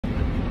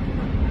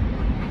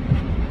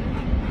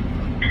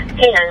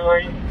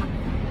K91.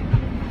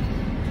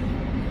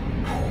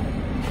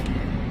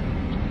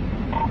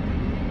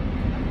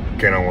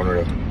 K91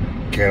 Radio.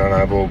 K9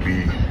 Ivo will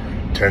be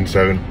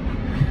 10-7,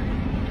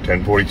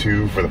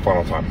 10:42 for the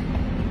final time.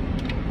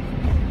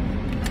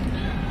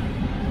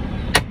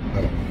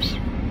 Oops.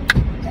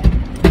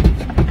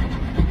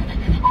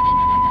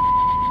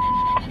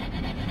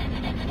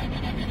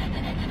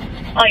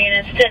 All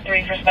units,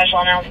 10-3 for special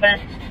announcement.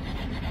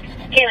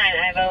 K9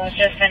 Ivo has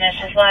just finished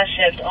his last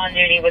shift on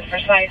duty with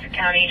Forsyth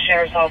County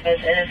Sheriff's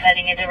Office and is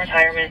heading into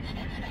retirement.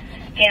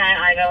 K9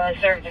 Ivo has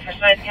served the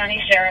Forsyth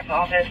County Sheriff's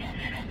Office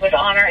with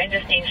honor and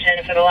distinction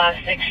for the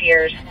last 6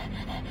 years.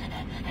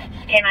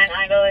 K9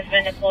 Ivo has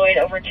been deployed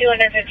over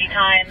 250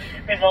 times,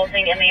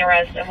 resulting in the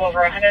arrest of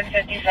over 150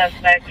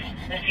 suspects,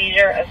 the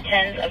seizure of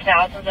tens of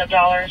thousands of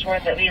dollars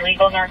worth of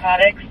illegal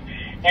narcotics,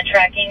 and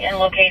tracking and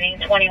locating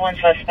 21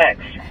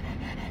 suspects.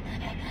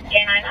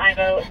 K9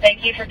 Ivo,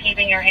 thank you for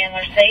keeping your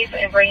handlers safe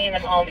and bringing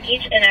them home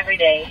each and every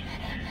day.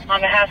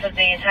 On behalf of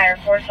the entire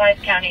Forsyth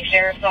County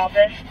Sheriff's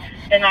Office,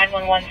 the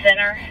 911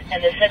 Center,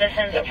 and the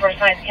citizens of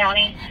Forsyth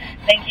County,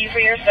 thank you for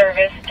your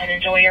service and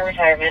enjoy your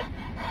retirement.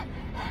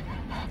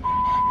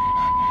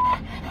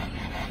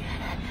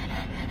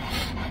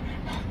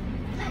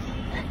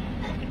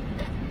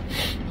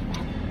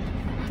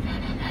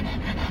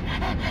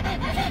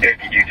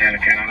 Deputy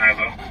Lieutenant K9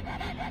 Ivo.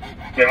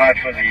 On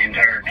behalf of the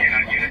entire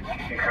K9 unit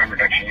and crime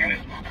reduction unit,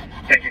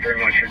 thank you very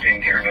much for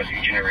taking care of us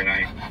each and every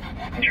night.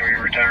 Enjoy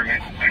your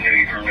retirement. I know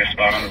you've earned a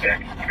spot on the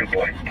deck. Good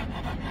boy.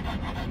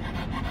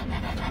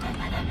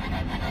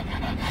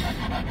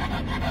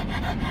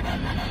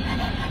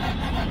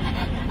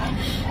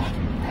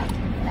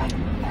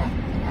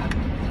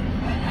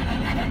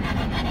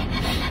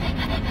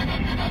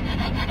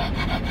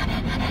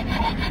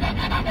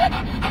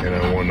 And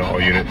I want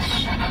all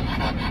units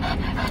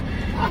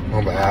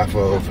on behalf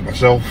of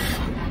myself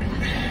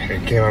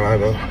and K9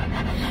 Ivo,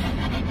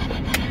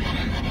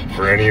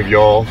 for any of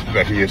y'all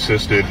that he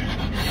assisted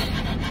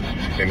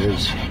in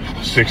his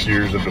 6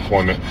 years of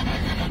deployment,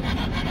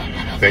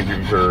 thank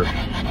you for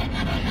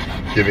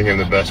giving him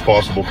the best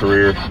possible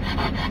career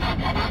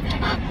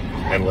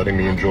and letting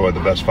me enjoy the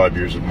best 5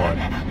 years of mine.